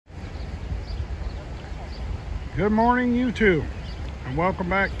Good morning, YouTube, and welcome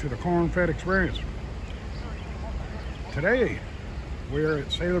back to the Corn Fed Experience. Today, we're at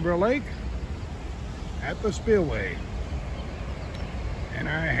Saylorville Lake at the spillway, and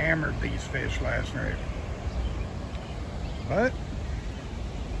I hammered these fish last night, but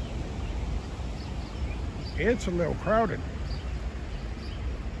it's a little crowded.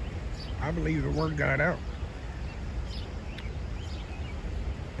 I believe the word got out,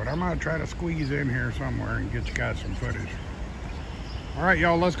 but I'm gonna try to squeeze in here somewhere and get you guys some footage. All right,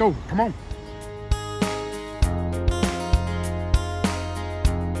 y'all, let's go. Come on.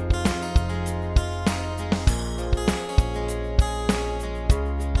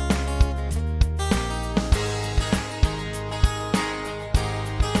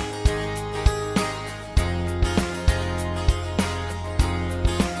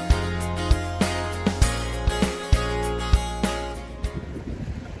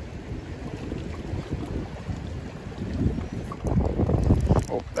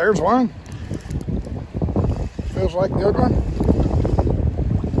 There's one. Feels like a good one.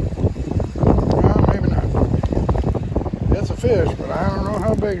 Well, maybe not. It's a fish, but I don't know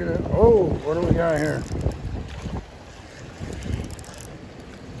how big it is. Oh, what do we got here?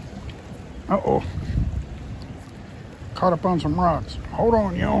 Uh-oh. Caught up on some rocks. Hold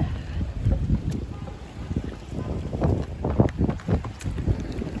on, y'all.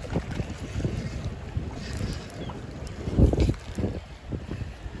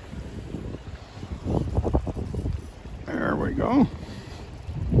 There we go.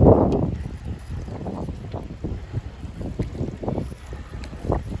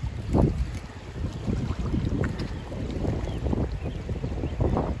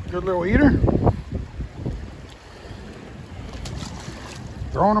 Good little eater.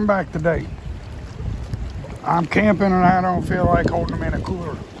 Throwing them back today. I'm camping and I don't feel like holding them in a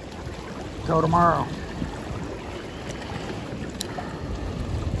cooler till tomorrow.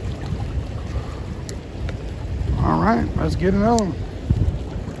 All right, let's get another one.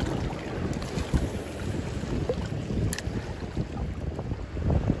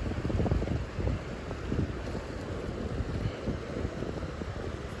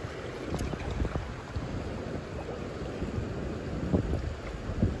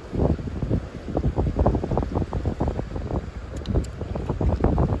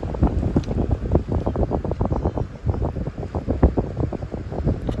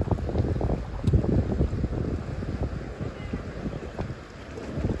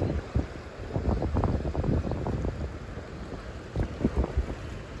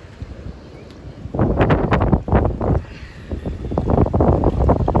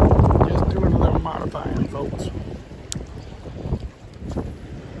 Folks.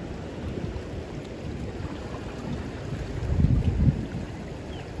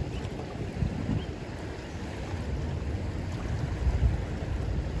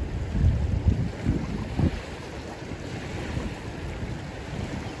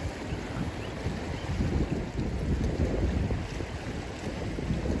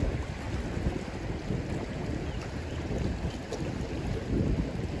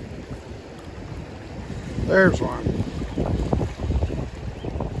 There's one.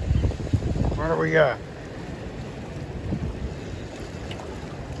 What do we got?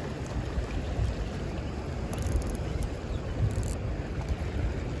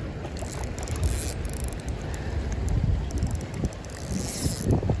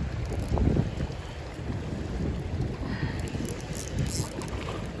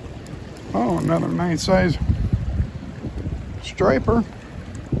 Oh, another nice size striper.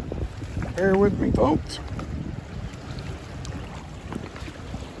 Bear with me, folks.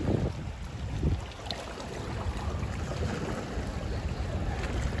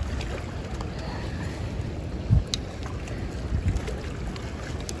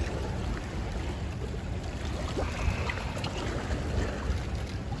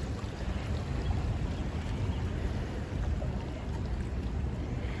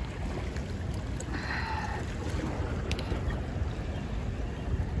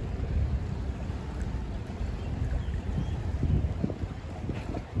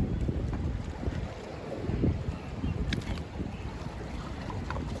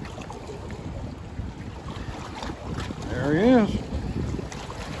 There he is.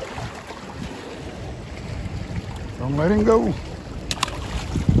 Don't let him go.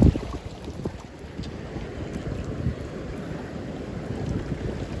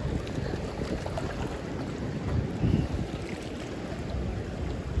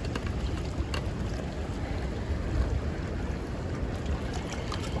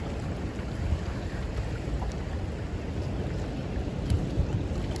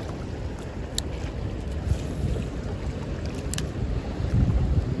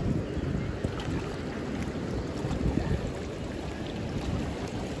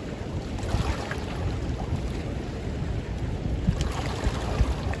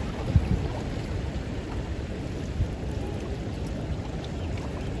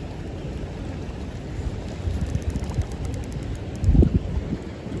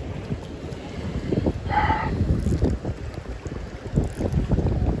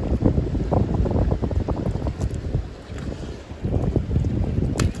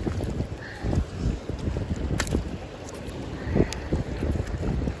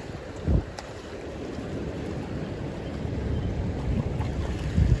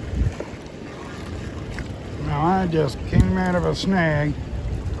 I just came out of a snag.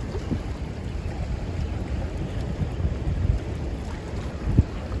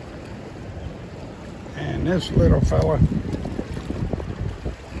 And this little fella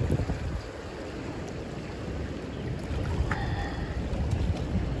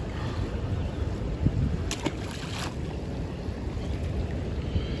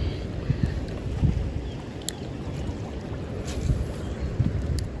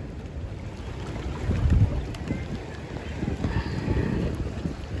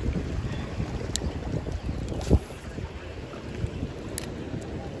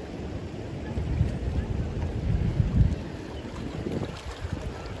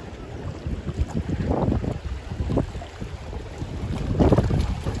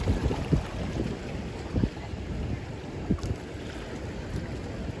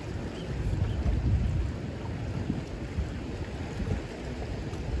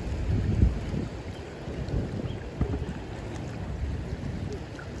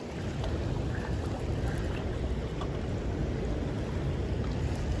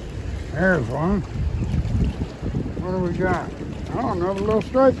There's one. What do we got? Oh, another little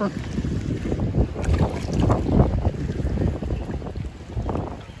striper.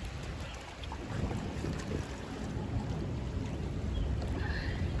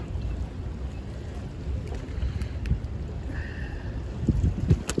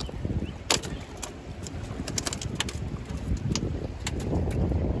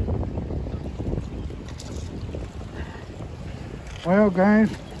 Well, guys,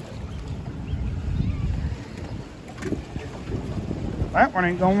 that one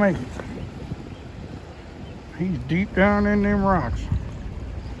ain't gonna make it. He's deep down in them rocks.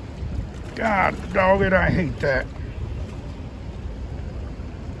 God dog it, I hate that.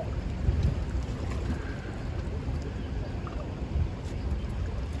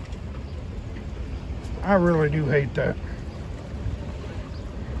 I really do hate that.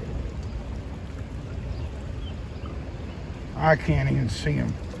 I can't even see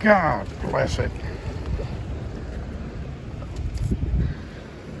him. God bless it.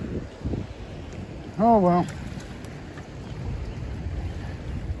 Oh well.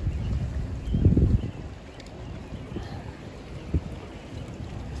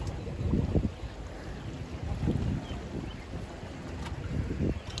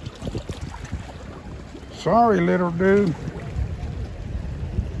 Sorry, little dude.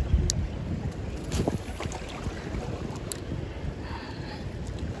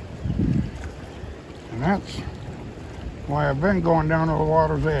 And that's why I've been going down to the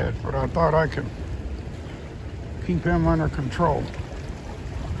water's edge, but I thought I could keep him under control.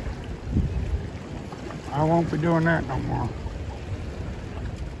 I won't be doing that no more.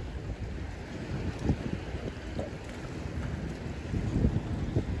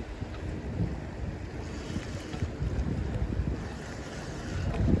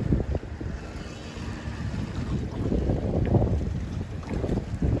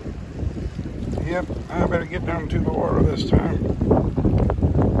 Yep, I better get down to the water this time.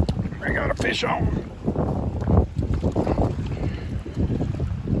 I got a fish on.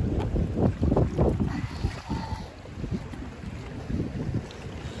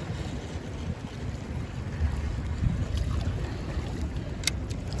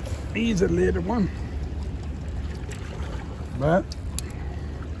 He's a little one, but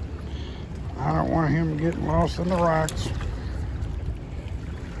I don't want him getting lost in the rocks.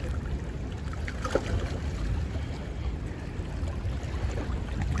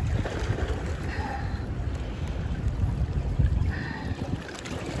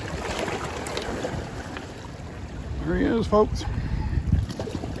 There he is, folks.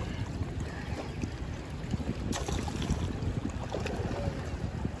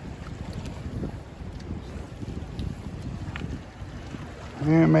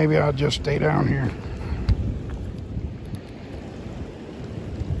 And maybe I'll just stay down here.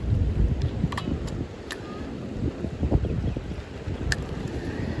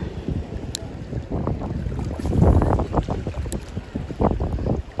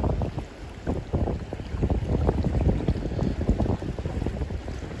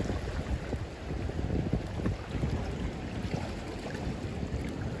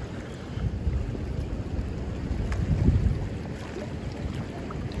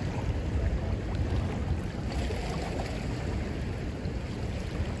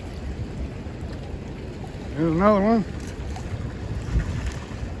 Here's another one.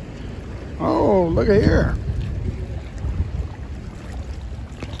 Oh, look at here.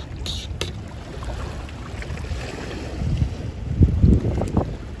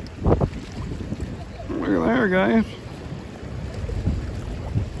 Look at there, guys.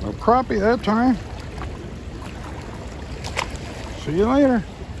 No crappie that time. See you later.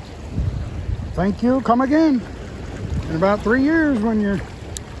 Thank you. Come again in about 3 years when your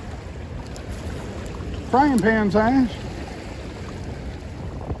frying pan size.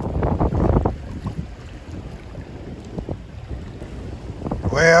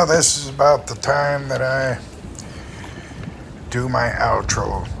 Well, this is about the time that I do my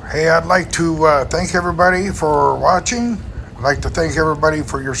outro. Hey, I'd like to thank everybody for watching. I'd like to thank everybody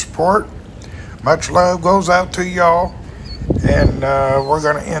for your support. Much love goes out to y'all. And we're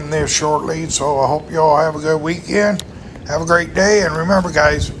going to end this shortly. So I hope y'all have a good weekend. Have a great day. And remember,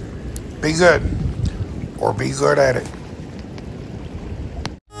 guys, be good or be good at it.